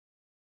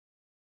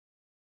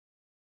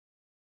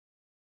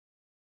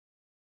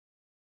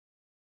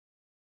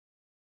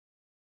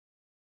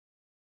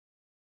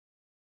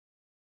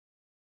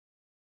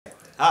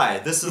Hi,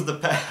 this is the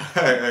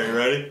Alright, are you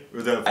ready?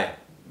 Hi,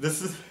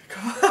 this is...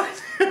 Come on,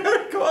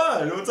 come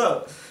on, what's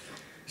up?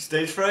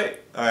 Stage fright?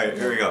 Alright,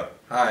 here we go.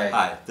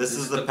 Hi, this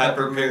is the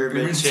Pepper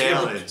Pyramid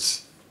Challenge.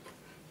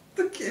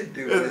 The kid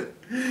doing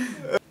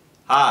it.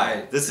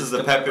 Hi, this is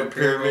the Pepper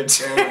Pyramid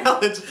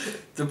Challenge.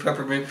 The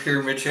Peppermint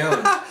Pyramid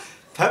Challenge.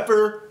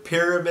 Pepper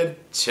Pyramid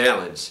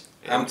Challenge.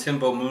 I'm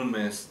Timbo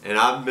Moonmist. And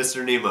I'm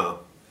Mr.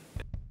 Nemo.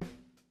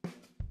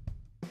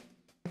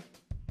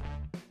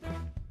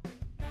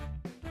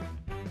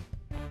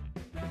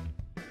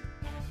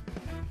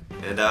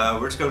 And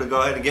we're just going to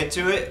go ahead and get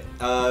to it.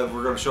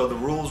 We're going to show the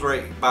rules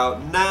right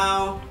about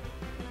now.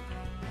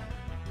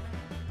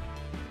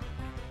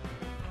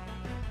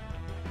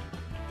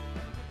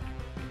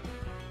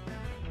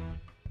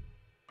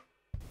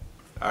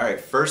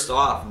 Alright, first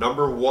off,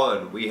 number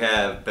 1, we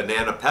have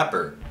banana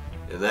pepper.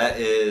 And that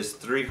is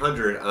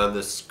 300 on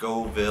the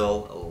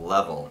Scoville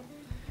level.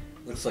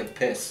 Looks like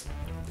piss.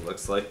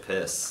 Looks like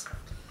piss.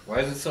 Why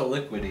is it so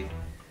liquidy?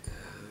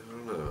 I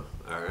don't know.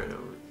 Alright.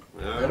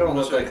 That don't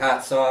look like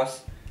hot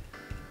sauce.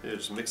 Yeah,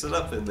 just mix it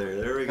up in there.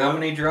 There we go. How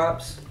many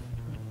drops?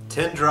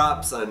 10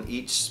 drops on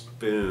each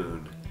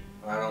spoon.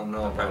 I don't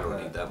know. I probably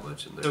don't need that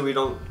much in there. So we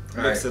don't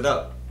mix it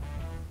up.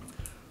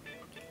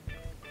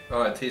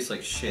 Oh, it tastes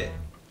like shit.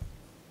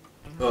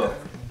 Oh.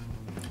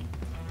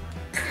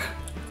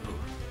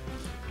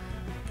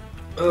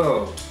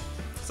 Oh.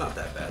 It's not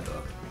that bad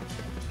though.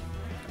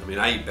 I mean,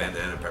 I eat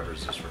banana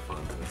peppers just for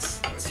fun.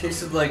 It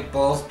tasted like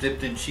balls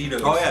dipped in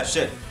Cheetos. Oh yeah,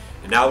 shit.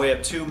 And now we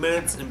have 2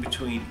 minutes in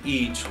between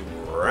each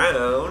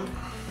round.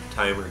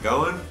 Timer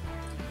going.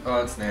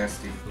 Oh, it's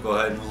nasty. We'll go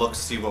ahead and look to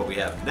see what we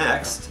have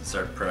next and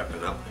start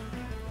prepping up.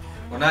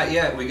 Well, not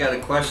yet. We got a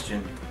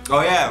question. Oh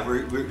yeah,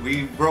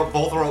 we both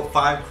wrote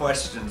 5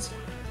 questions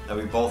that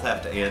we both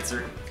have to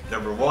answer.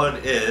 Number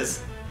 1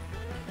 is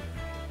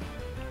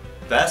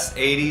best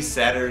 80s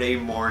Saturday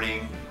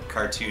morning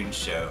cartoon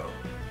show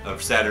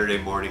of Saturday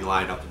morning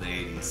lineup in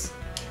the 80s.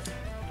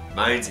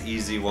 Mine's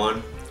easy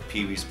one,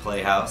 Pee-wee's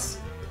Playhouse.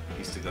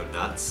 Used to go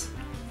nuts.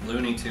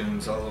 Looney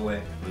Tunes all the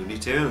way. Looney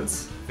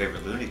Tunes.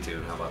 Favorite Looney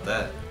Tune, how about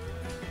that?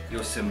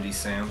 Yosemite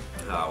Sam.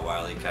 Oh,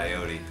 Wile E.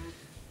 Coyote.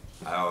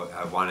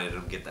 I wanted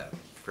him to get that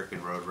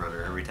frickin'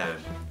 Roadrunner every time.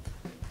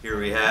 Here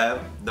we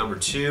have number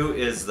 2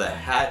 is the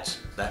Hatch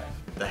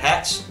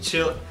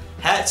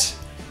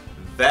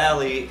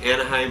Valley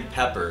Anaheim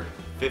Pepper,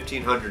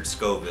 1500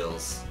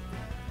 Scovilles.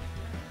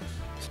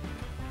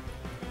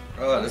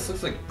 Oh, this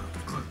looks like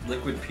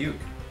liquid puke.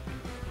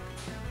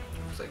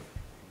 Looks like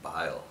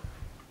bile.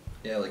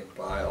 Yeah, like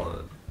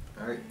bile.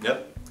 Alright.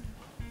 Yep.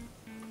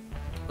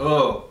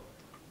 Oh.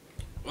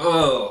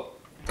 Oh.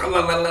 Kinda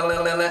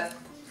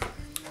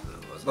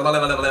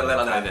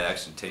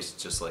actually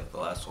tastes just like the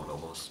last one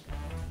almost.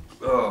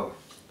 Oh.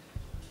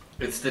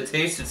 It's the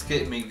taste that's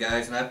getting me,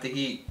 guys, not the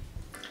heat.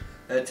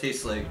 That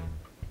tastes like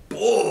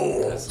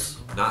balls.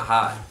 Not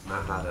hot.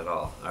 Not hot at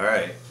all.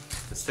 Alright.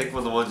 Let's take one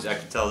of the ones, I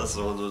can tell this is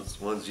one of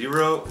the ones you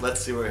wrote.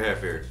 Let's see what we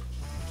have here.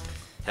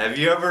 Have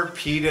you ever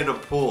peed in a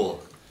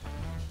pool?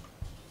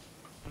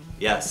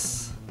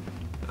 Yes.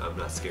 I'm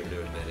not scared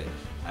to admit it.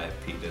 I have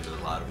peed in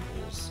a lot of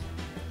pools.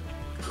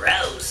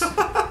 Gross!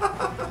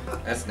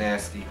 That's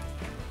nasty.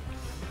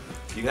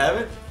 You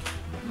haven't?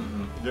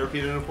 Mm-hmm. You never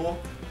peed in a pool?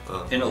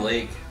 Oh. In a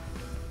lake.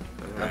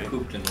 Right. I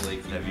pooped in a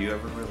lake. Have you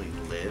ever really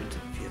lived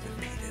if you haven't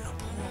peed in a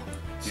pool?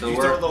 So Did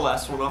you throw the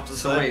last one off the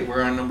side? So wait,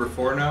 we're on number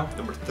 4 now?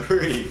 Number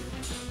 3.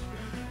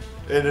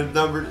 And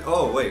then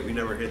oh wait, we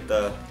never hit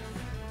the,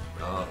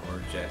 or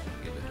get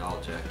it all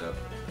jacked up.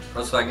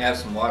 Oh, so I can have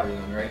some water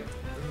then, right?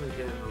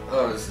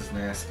 Oh, this is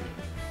nasty.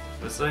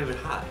 It's not even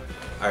hot.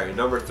 Alright,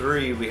 number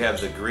 3, we have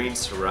the green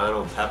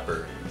serrano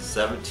pepper,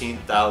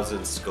 17,000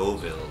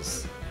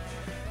 Scovilles.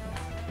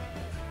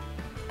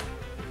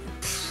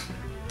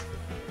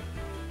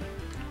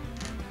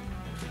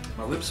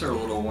 My lips are a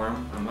little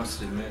warm, I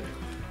must admit.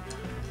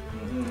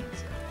 Mm-hmm.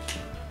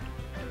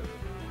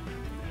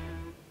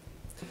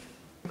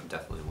 I'm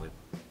definitely win.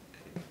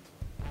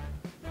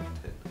 10.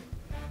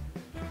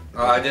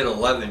 Oh, I did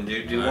 11,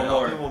 dude. Do one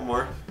more. I'll do one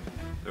more.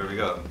 There we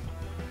go.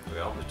 We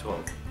all do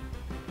 12.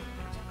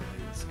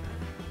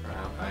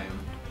 I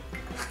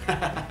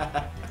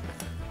am.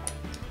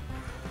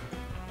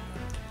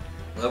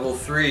 Level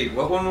 3.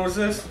 What one was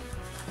this?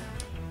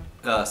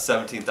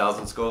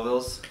 17,000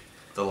 Scovilles.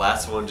 The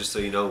last one, just so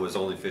you know, was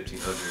only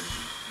 1,500.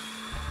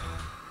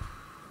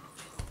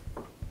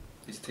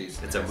 These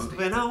taste It's nasty. a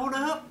moving on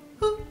up.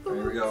 There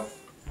we go.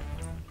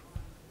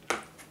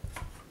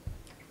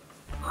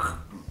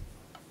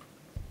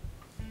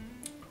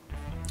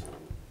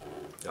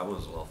 That one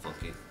was a little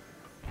funky.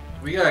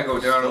 We gotta go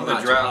down Still on the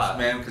not too drops, hot.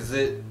 man, because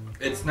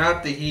it's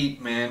not the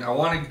heat, man. I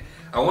want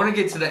to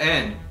get to the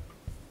end,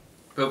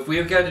 but if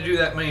we've got to do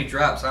that many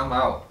drops, I'm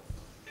out.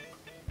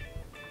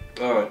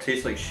 Oh, it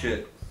tastes like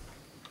shit.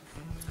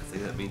 I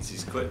think that means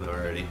he's quitting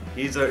already.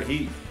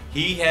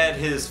 He had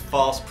his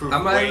false proof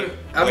I'm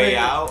way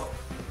out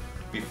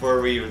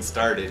before we even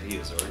started. He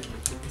was already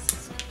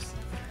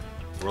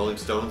Rolling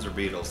Stones or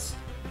Beatles?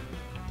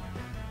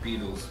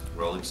 Beatles.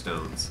 Rolling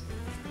Stones.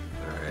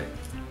 Alright.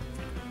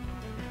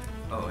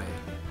 Oh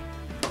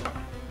wait.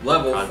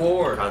 Level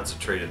 4.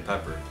 Concentrated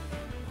pepper.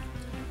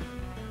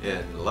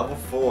 In level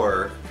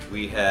 4,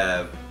 we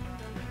have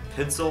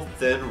pencil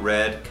thin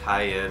red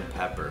cayenne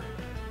pepper.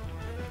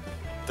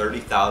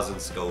 30,000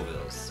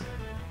 Scovilles.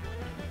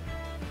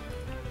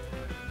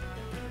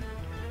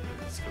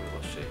 Let's give it a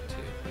little shake too.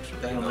 Make sure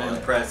we That get all don't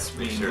impress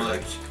me sure,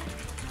 much.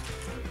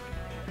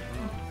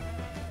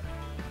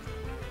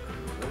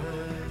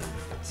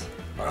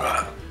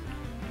 Alright.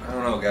 I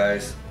don't know,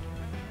 guys.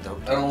 I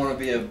don't want to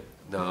be a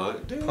No,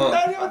 dude, punk,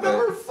 not even but-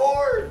 number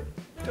 4.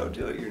 Don't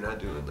do it. You're not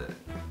doing that.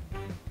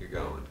 You're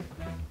going.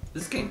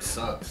 This game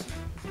sucks.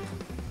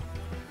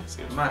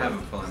 Seems I'm not having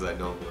fun. because I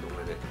know I'm going to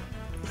win it.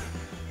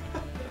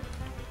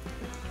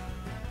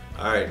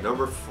 All right,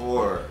 number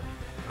 4.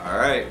 All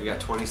right, we got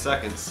 20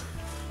 seconds.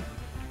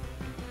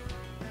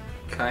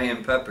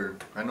 Cayenne pepper.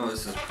 I know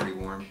this is pretty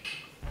warm.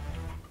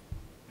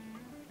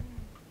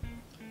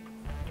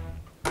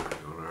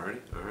 Going already?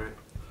 All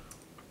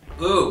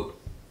right. Ooh.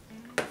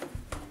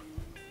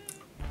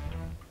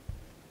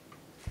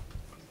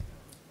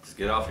 Just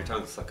get it off your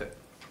tongue, suck it.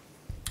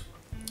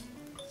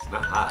 It's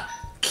not hot.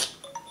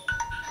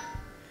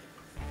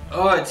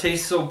 Oh, it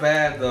tastes so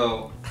bad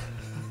though.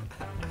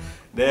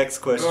 Next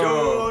question.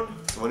 Oh.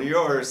 It's one of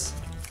yours.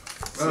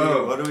 So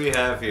Oh. what do we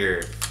have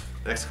here?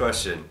 Next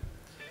question.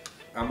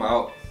 I'm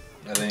out,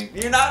 I think.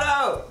 You're not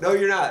out. No,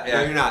 you're not. No,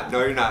 Yeah. you're not. No,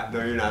 you're not.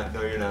 No, you're not.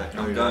 No, you're not.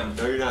 No, I'm you're done. Not.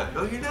 No, you're not.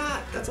 No, you're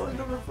not. That's only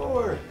number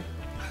 4.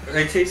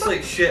 It tastes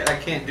like shit. I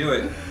can't do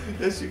it.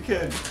 Yes, you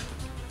can.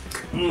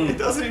 It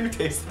doesn't even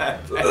taste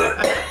that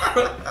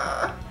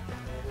bad.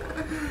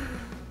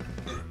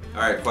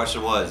 All right.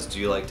 Question was, do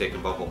you like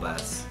taking bubble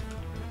baths?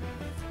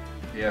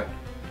 Yeah.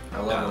 I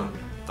love Down. them.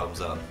 Thumbs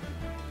up.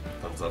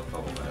 Thumbs up,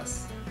 bubble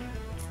baths.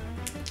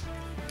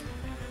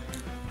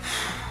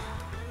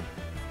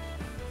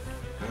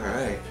 All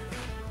right.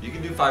 You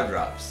can do 5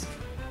 drops,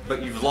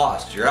 but you've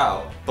lost. You're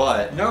out.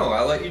 But No,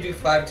 I'll let you do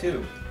 5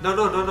 too. no.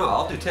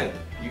 I'll do 10.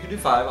 You can do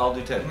 5. I'll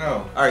do 10.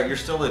 No. All right. You're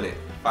still in it.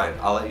 Fine.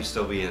 I'll let you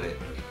still be in it.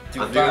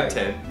 Do I'm 5.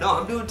 doing 10. No,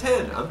 I'm doing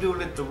 10. I'm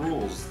doing it the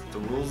rules. The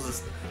rules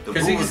is the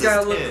Because rules he's is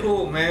gotta look 10.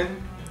 cool,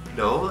 man.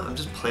 No, I'm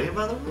just playing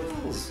by the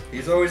rules.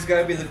 He's always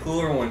gotta be the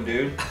cooler one,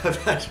 dude. I'm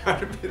not trying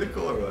to be the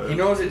cooler one. He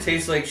knows it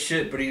tastes like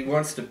shit, but he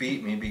wants to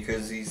beat me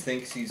because he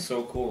thinks he's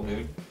so cool,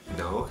 dude.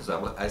 No, because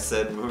I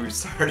said when we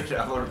started,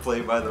 I want to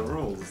play by the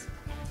rules.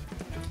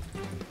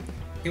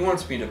 He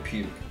wants me to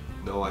puke.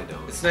 No, I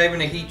don't. It's not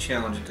even a heat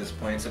challenge at this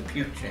point, it's a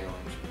puke challenge.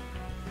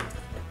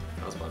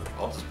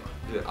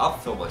 I'll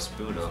fill my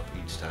spoon up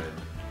each time.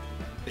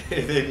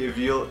 If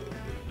you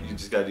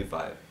just gotta do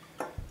 5.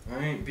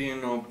 I ain't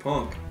being no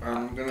punk.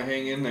 I'm gonna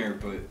hang in there,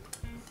 but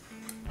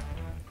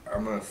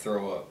I'm gonna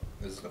throw up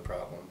is the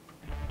problem.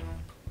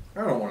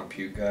 I don't want to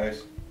puke,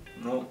 guys.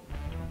 Nope.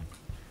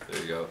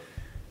 There you go.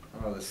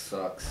 Oh, this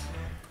sucks.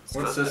 It's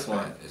What's not this that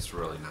one? bad. It's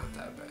really not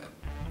that bad.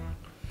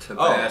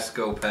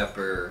 Tabasco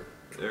pepper.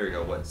 There you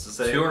go. What's it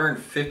say?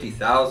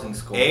 250,000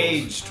 Scovilles.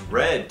 Aged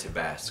red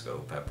Tabasco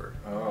pepper.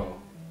 Oh.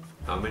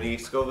 How many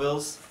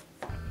Scovilles?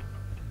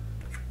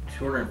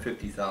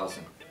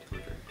 250,000.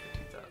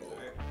 250,000.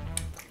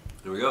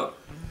 Alright. Here we go.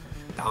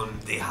 Down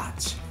the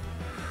hatch.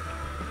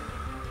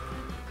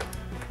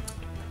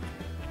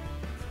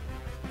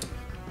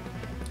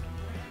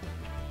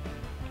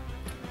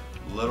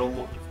 Little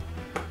more.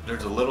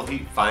 There's a little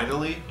heat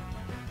finally.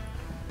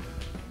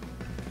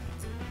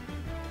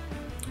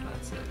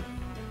 That's it.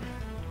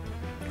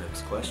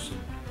 Next question.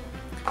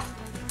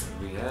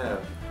 What do we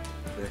have?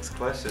 Next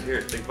question.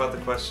 Here, think about the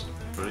question.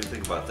 What do you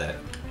think about that?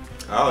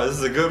 Oh, this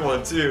is a good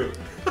one too.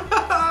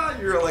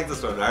 You're gonna like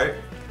this one, alright?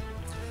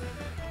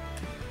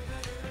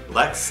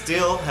 Lex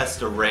Steel has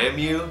to ram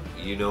you,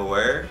 you know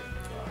where,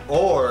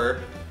 or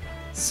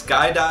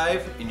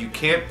skydive and you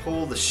can't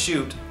pull the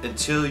chute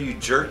until you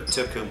jerk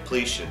to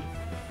completion.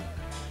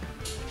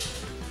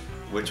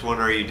 Which one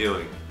are you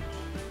doing?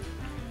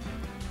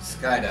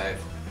 Skydive.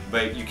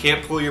 But you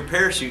can't pull your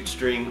parachute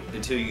string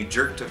until you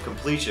jerk to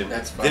completion.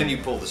 That's fine. Then you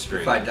pull the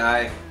string. If I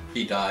die,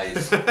 he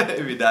dies.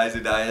 If he dies, he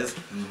dies.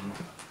 Mm-hmm.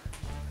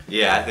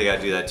 Yeah, I think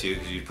I'd do that too,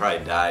 because you'd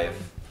probably die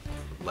if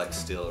Lex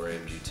Steel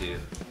rammed you too.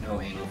 No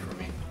anal for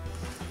me.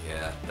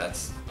 Yeah, that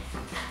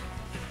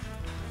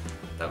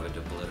would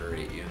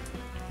obliterate you.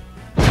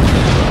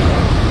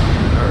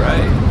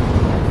 Alright.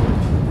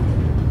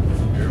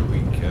 Here we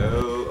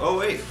go. Oh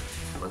wait,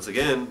 once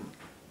again,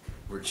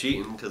 we're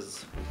cheating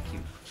because we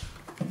keep...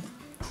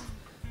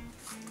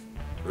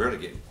 We're gonna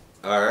get...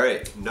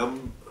 Alright, oh,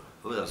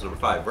 that was number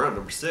 5. We're on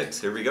number 6.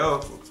 Here we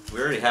go.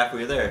 We're already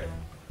halfway there.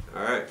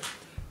 Alright.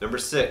 Number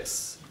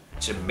 6.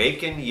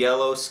 Jamaican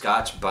yellow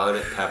Scotch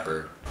bonnet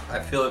pepper. I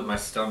feel it in my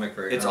stomach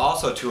right It's now.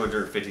 also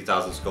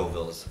 250,000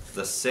 Scovilles.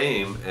 The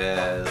same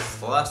as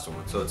the last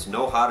one. So it's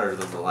no hotter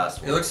than the last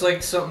one. It looks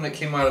like something that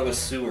came out of a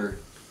sewer.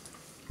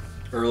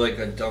 Or like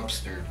a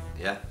dumpster.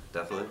 Yeah,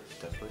 definitely.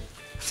 Definitely.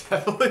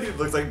 It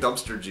looks like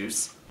dumpster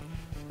juice.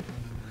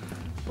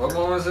 What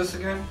one was this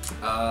again?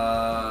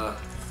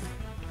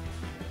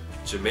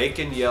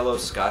 Jamaican yellow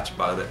Scotch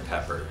bonnet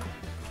pepper.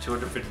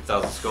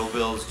 250,000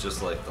 Scovilles,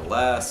 just like the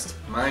last.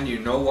 Mind you,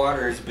 no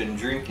water has been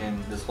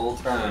drinking this whole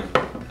time.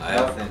 I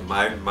have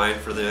mine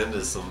for the end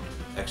is some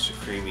extra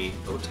creamy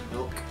oat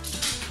milk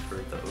for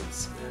the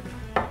oats.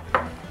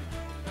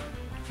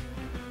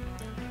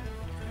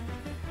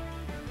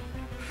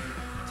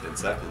 10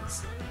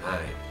 seconds. 9,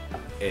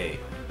 8,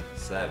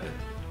 7,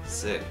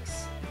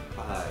 6,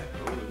 5.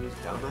 Oh, he's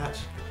down match.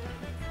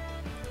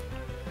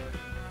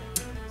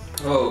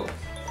 Oh.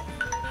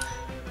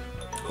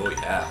 Oh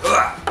yeah.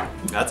 Ugh.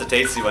 That's a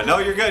tasty one. No,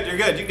 you're good. You're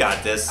good. You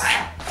got this.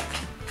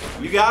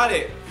 You got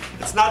it.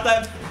 It's not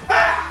that.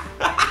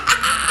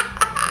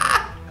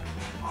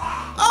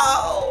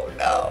 Oh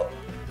no.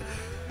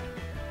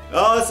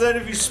 Oh, so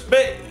if you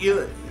spit,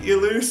 you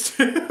lose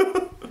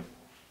too.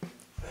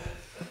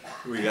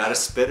 We got a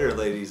spitter,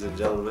 ladies and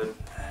gentlemen.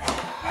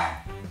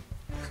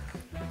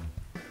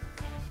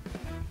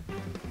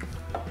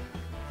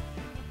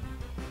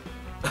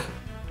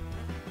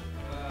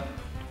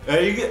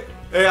 Hey, you get.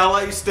 Hey, I'll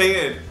let you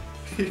stay in.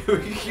 You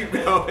keep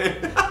going.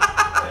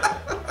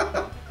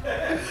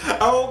 I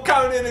won't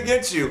count in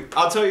against you.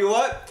 I'll tell you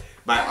what.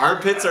 My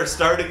armpits are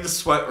starting to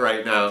sweat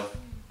right now.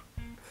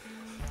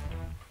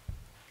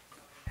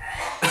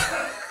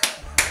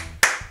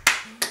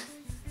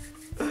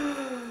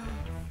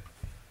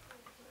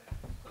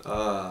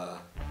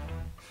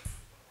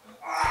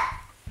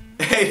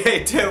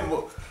 Hey, Tim.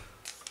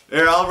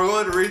 Here, I'll go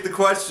ahead and read the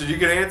question. You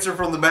can answer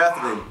from the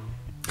bathroom.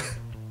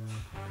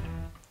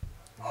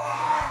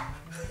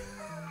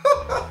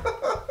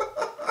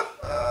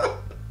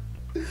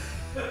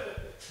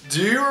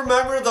 Do you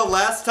remember the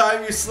last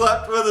time you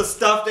slept with a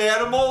stuffed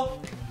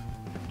animal?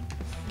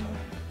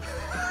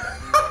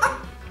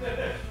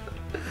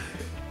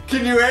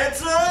 Can you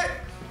answer it?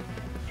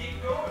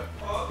 Keep going,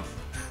 folks.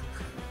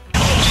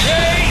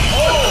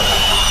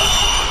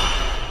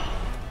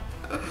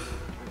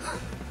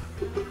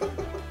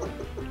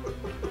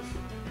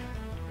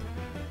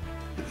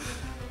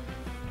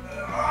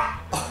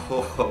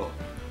 Oh.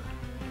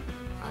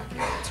 I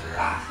can't answer it.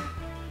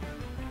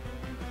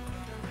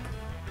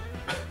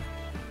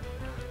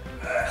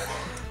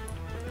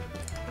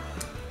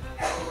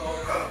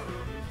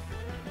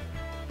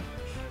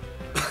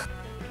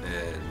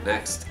 And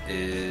next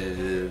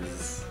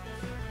is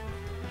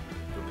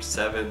number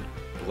 7,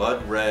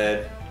 blood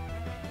red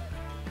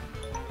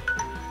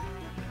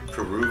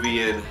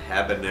Peruvian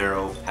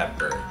habanero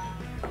pepper.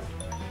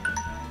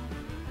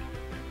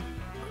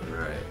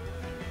 Alright.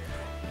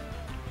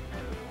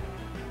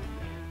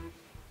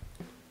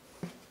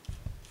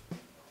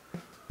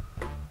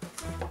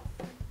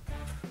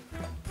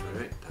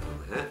 Alright, down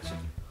the hatch.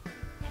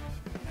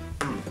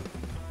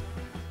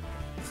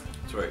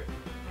 That's right.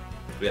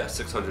 Yeah,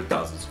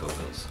 600,000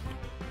 Scovilles.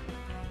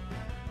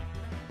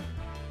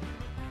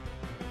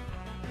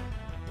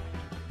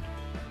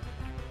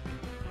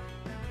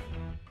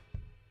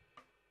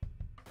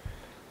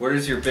 What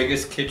is your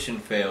biggest kitchen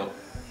fail?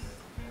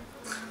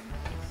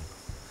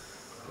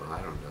 Well,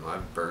 I don't know.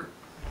 I've burnt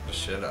the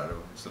shit out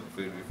of some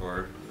food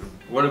before.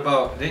 What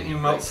about, didn't you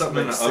melt Like,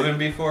 something in the oven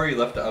before? You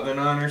left the oven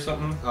on or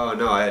something? Oh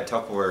no, I had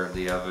Tupperware in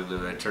the oven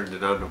and I turned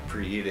it on to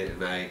preheat it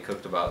and I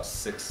cooked about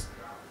 6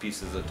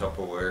 pieces of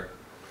Tupperware.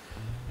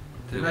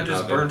 Didn't I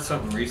just burn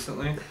something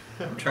recently?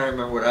 I'm trying to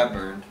remember what I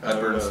burned. I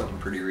burned something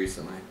pretty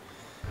recently.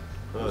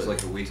 It was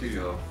like a week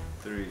ago.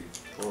 3,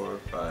 4,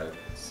 5,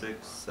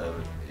 6,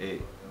 7,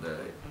 8, 9,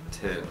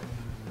 10.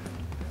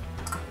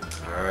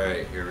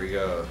 Alright, here we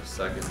go.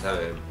 Second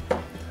time.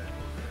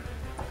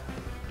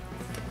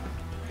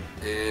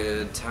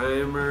 And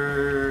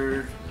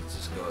timer. Let's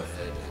just go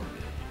ahead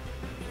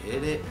and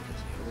hit it.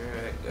 Here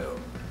I go.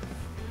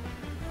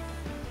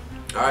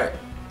 Alright.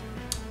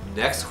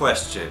 Next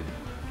question.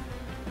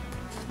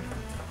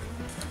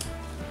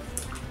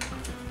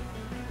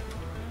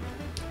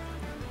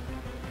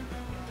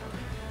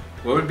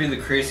 What would be the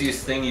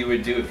craziest thing you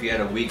would do if you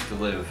had a week to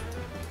live?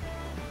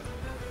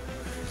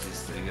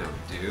 Craziest thing I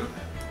would do?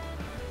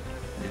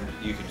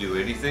 You could do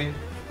anything?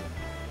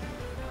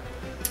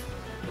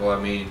 Well, I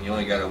mean, you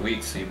only got a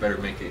week, so you better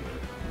make it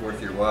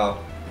worth your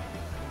while.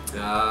 Shit,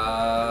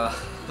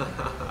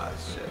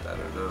 I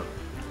don't know.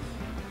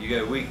 You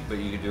got a week, but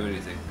you can do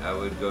anything. I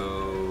would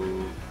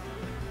go...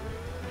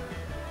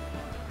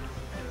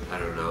 I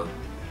don't know.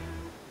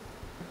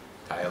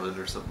 Thailand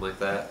or something like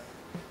that.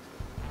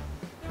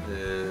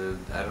 And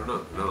I don't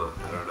know. No,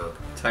 I don't know.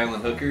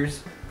 Thailand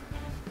hookers?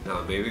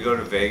 No, maybe go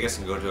to Vegas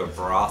and go to a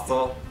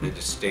brothel and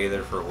just stay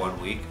there for 1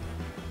 week.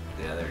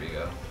 Yeah, there you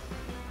go.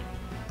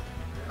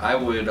 I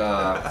would,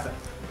 I'd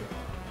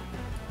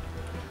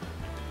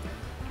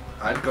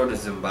go to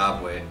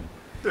Zimbabwe.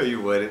 No,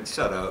 you wouldn't.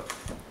 Shut up.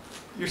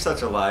 You're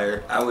such a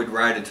liar. I would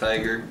ride a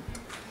tiger.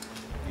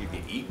 You'd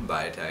be eaten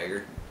by a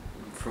tiger.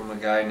 From a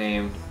guy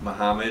named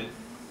Muhammad.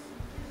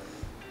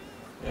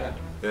 Yeah.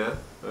 Yeah?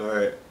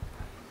 Alright.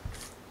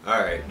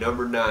 Alright,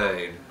 number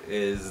 9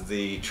 is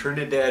the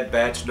Trinidad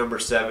batch number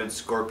 7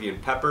 Scorpion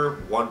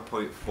Pepper,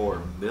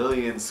 1.4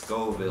 million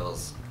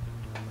Scovilles.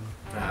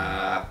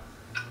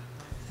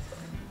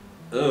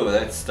 Oh,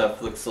 that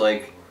stuff looks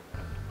like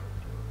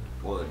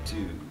 1,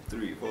 2,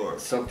 3, 4.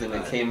 Something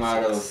that 5, came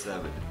out 6, of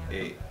 7,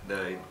 8,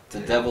 9. the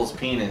 10. devil's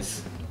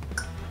penis.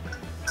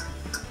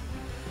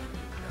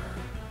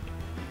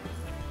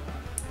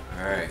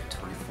 Alright,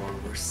 24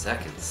 more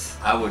seconds.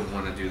 I wouldn't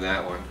want to do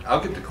that one.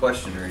 I'll get the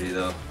question ready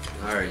though.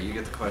 Alright, you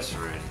get the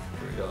question ready.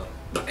 Here we go.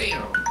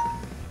 Bam!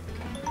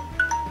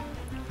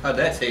 How'd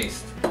that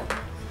taste?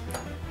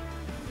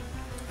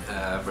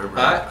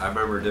 I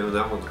remember doing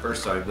that one the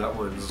first time. That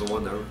one was the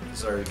one that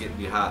started getting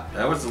me hot.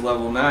 That was the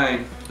level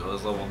 9. That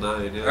was level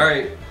 9, yeah.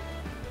 Alright.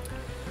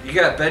 You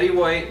got Betty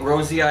White,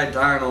 Rosie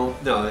O'Donnell.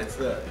 No, it's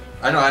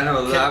I know. I'm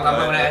going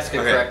to ask it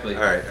correctly.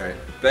 Alright.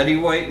 Betty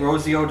White,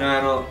 Rosie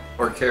O'Donnell,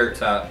 or Carrot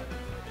Top.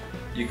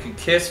 You can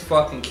kiss,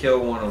 fucking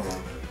kill one of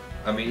them.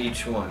 I mean,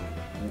 each one.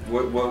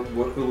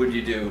 Who would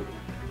you do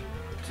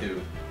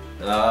to?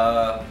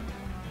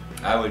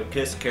 I would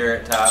kiss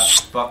Carrot Top,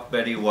 fuck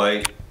Betty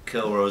White,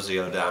 kill Rosie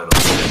O'Donnell.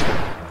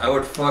 I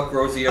would fuck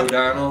Rosie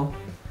O'Donnell,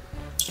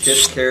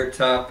 kiss Carrot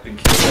Top, and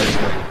kill Betty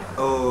White.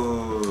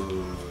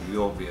 Oh, you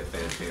won't be a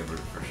fan favorite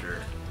for sure.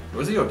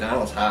 Rosie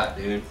O'Donnell's hot,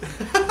 dude.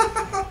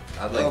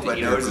 I'd like to my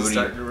eat her nose is booty.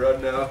 starting to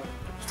run now.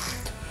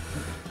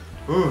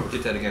 Ooh.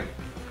 Get that again.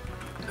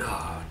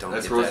 Oh, don't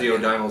That's get Rosie that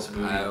O'Donnell's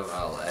booty.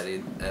 I'll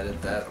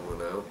edit that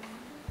one out.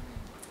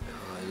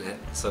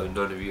 So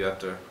none of you have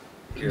to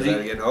hear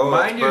that again. Oh,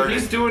 mind you, burning.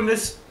 he's doing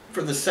this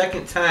for the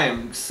second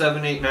time,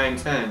 7, 8, 9,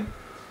 10,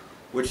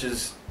 which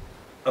is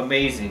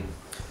amazing.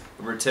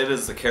 Number 10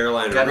 is the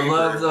Carolina Gotta Reaper.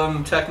 love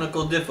them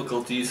technical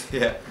difficulties.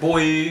 Yeah.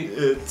 Boy.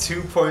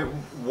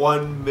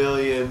 2.1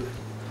 million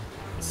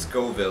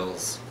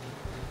Scovilles.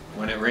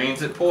 When it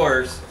rains, it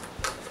pours.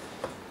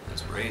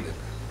 It's raining.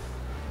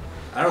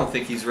 I don't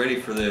think he's ready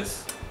for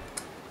this.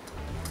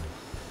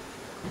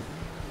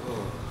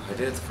 Oh, I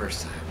did it the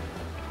first time.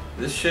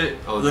 This shit.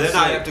 Oh, then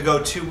I have to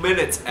go 2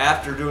 minutes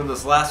after doing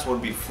this last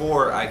one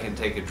before I can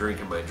take a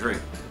drink of my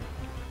drink.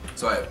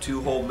 So I have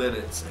 2 whole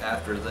minutes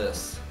after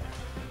this.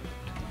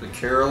 The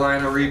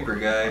Carolina Reaper,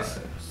 guys.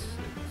 5, 6,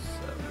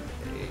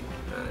 7,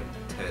 8, 9,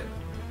 10,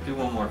 Do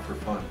one more for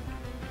fun.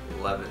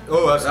 11.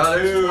 Oh, that's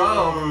there's 2.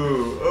 12.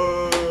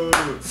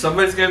 Oh.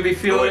 Somebody's gonna be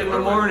feeling it in the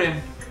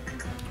morning.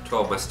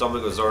 12. My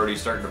stomach was already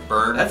starting to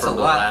burn That's from a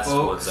the lot, last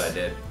folks. ones I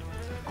did.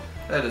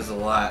 That is a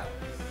lot.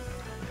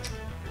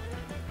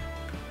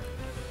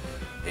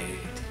 8.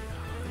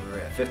 We're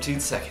at 15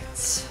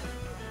 seconds.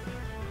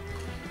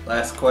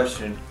 Last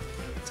question.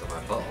 So my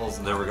butthole's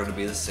never going to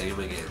be the same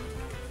again.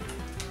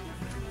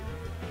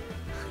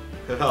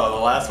 Oh,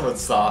 the last one's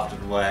soft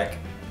and whack.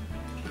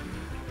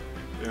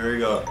 There we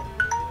go.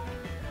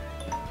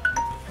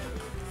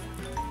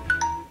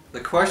 The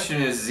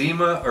question is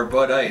Zima or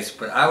Bud Ice,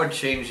 but I would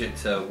change it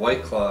to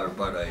White Claw or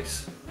Bud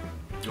Ice.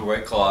 A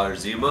White Claw or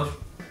Zima?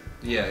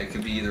 Yeah, it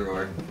could be either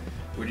or.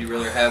 Would you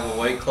rather have a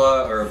White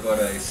Claw or a Bud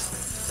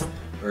Ice?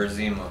 Or a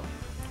Zima?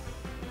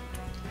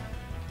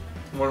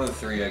 One of the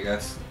three, I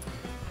guess.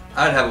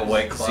 I'd have a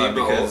White Claw Zima,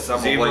 because I'm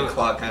Zima. a White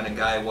Claw kind of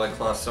guy. White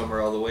Claw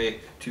summer all the way,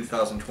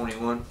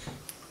 2021.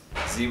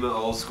 Zima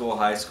old school,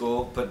 high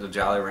school, putting the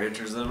Jolly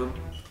Ranchers in them.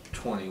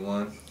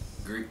 21.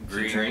 Green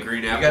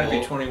You apple. gotta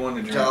be 21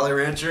 to drink. Jolly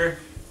Rancher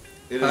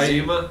in a How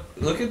Zima.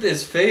 Look at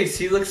this face.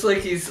 He looks like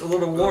he's a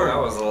little warm. that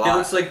was a lot. He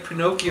looks like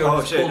Pinocchio Oh,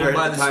 just shit, pulled him there's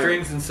by the the timer.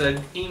 strings and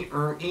said,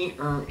 eat-er,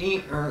 eat-er,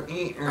 eat-er,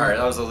 eat-er. Alright,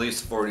 that was at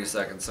least 40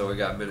 seconds, so we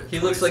got a minute. He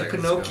 20 looks like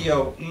seconds to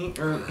go. Pinocchio.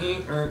 Eat-er,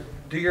 eat-er.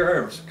 Do your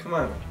arms. Come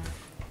on.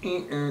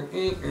 Eat-er,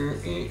 eat-er,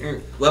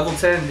 eat-er. Level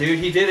 10, dude.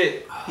 He did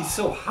it. He's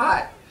so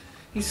hot.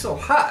 He's so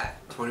hot.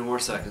 20 more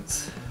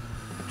seconds.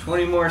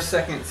 20 more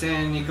seconds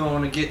in, you're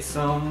going to get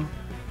some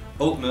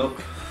oat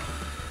milk.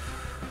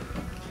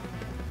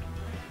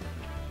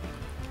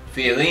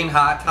 Feeling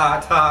hot,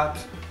 hot, hot.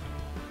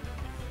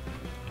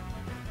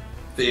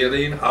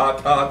 Feeling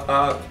hot, hot,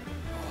 hot.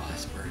 Oh,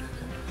 that's burning.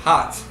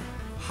 Hot,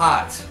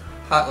 hot,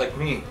 hot like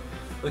me.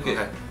 Look Okay,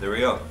 at there we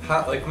go.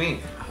 hot like me.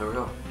 There we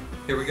go.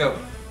 Here we go.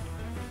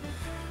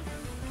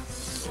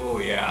 Oh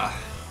yeah,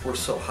 we're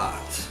so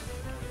hot.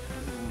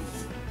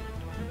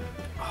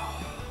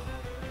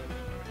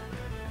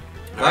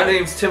 My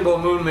name's Timbo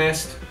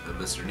Moonmist, And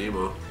Mr.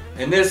 Nemo.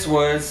 and this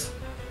was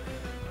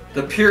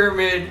the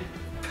Pyramid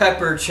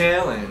Pepper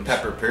Challenge.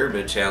 Pepper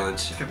Pyramid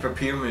Challenge. Pepper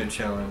Pyramid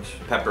Challenge.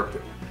 Pepper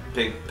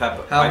Pig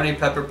Pepper. How many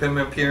pepper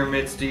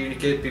pyramids do you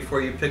get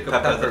before you pick a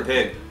Pepper pepper? the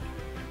Pig.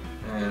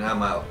 And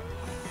I'm out.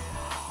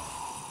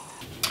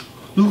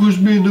 Look who's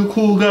being the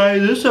cool guy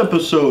this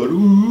episode.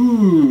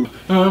 Ooh.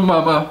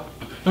 Mama.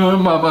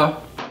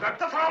 Mama.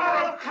 The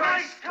power of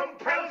Christ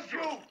compels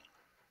you!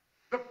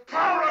 The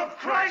power of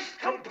Christ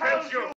compels you!